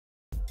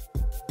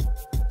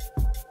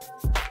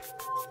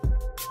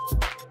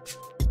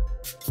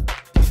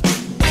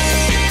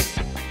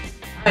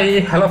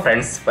Hi, hello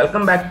friends,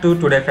 welcome back to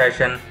Today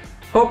Fashion.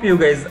 Hope you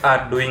guys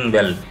are doing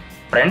well.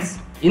 Friends,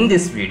 in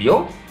this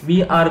video,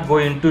 we are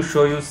going to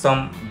show you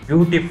some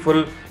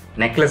beautiful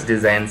necklace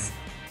designs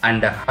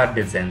and heart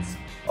designs.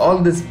 All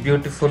these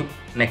beautiful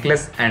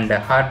necklace and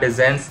heart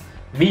designs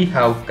we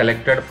have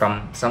collected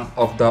from some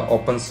of the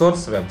open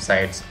source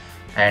websites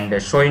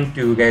and showing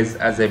to you guys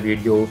as a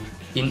video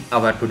in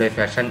our Today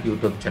Fashion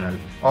YouTube channel.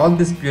 All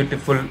these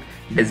beautiful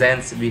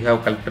designs we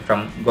have collected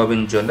from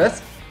Gobind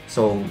Jewellers.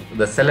 So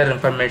the seller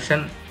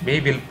information we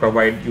will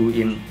provide you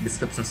in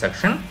description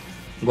section.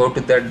 Go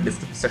to the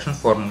description section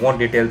for more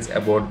details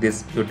about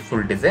these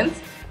beautiful designs,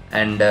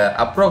 and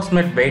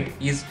approximate weight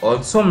is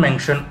also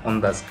mentioned on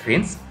the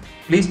screens.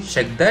 Please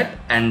check that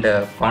and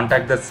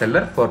contact the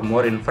seller for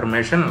more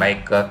information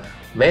like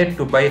where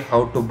to buy,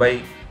 how to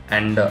buy,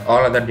 and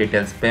all other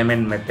details,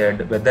 payment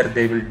method, whether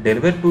they will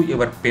deliver to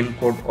your pin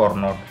code or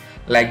not.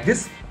 Like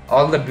this,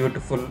 all the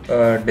beautiful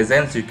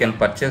designs you can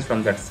purchase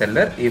from that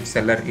seller if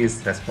seller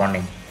is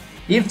responding.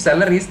 If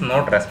seller is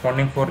not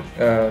responding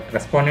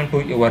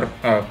to your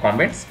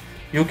comments,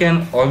 you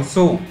can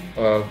also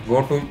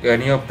go to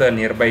any of the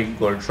nearby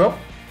gold shop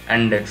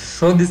and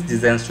show these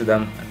designs to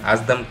them and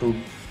ask them to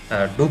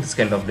do this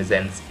kind of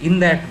designs. In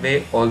that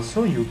way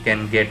also you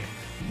can get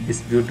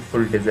these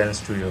beautiful designs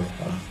to your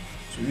home.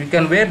 So you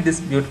can wear these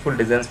beautiful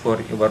designs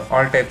for your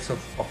all types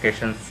of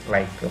occasions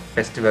like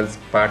festivals,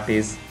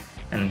 parties,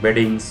 and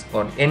weddings,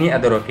 or any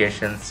other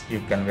occasions.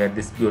 You can wear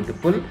these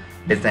beautiful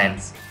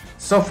designs.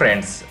 So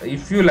friends,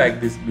 if you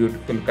like this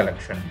beautiful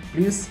collection,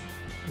 please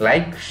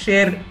like,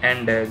 share,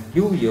 and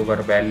give your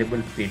valuable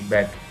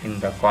feedback in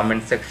the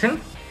comment section.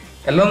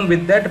 Along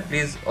with that,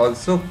 please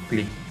also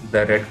click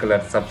the red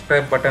color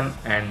subscribe button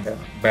and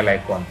bell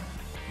icon.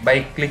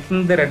 By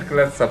clicking the red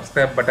color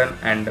subscribe button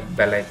and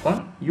bell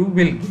icon, you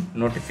will get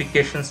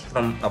notifications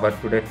from our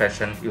Today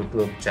Fashion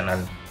YouTube channel.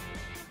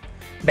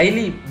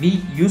 Daily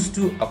we used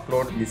to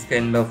upload this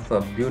kind of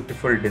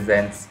beautiful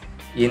designs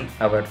in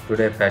our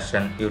Today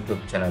Fashion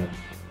YouTube channel.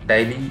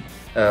 Daily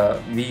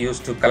we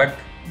used to collect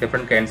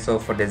different kinds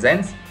of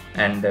designs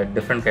and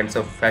different kinds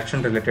of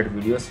fashion related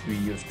videos we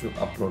used to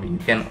upload. You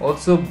can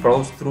also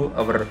browse through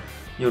our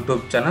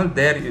YouTube channel.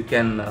 There you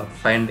can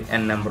find a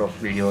number of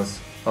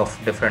videos of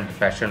different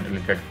fashion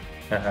related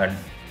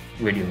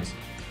videos.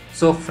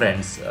 So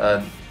friends,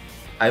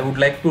 I would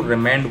like to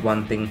remind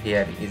one thing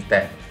here is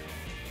that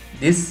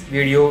this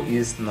video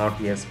is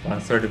not a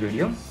sponsored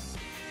video.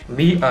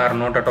 We are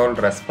not at all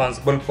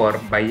responsible for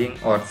buying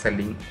or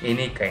selling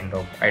any kind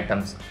of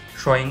items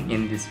showing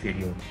in this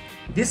video.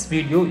 This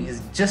video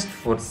is just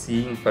for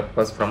seeing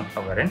purpose from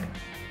our end.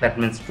 That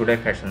means Today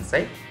Fashion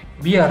side.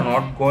 We are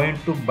not going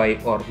to buy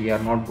or we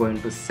are not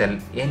going to sell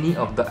any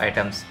of the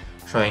items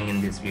showing in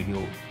this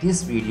video.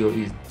 This video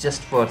is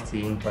just for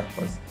seeing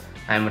purpose.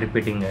 I am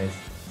repeating guys.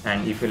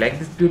 And if you like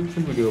this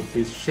beautiful video,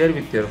 please share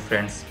with your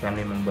friends,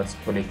 family members,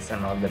 colleagues,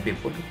 and all the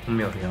people whom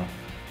you know,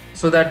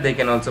 so that they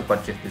can also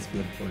purchase these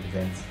beautiful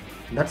designs.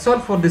 That's all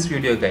for this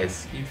video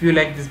guys. If you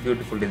like these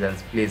beautiful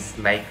designs, please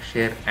like,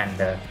 share,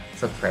 and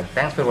subscribe.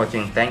 Thanks for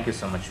watching. Thank you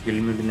so much.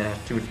 We'll meet in the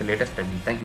next video with the latest trending. Thank you.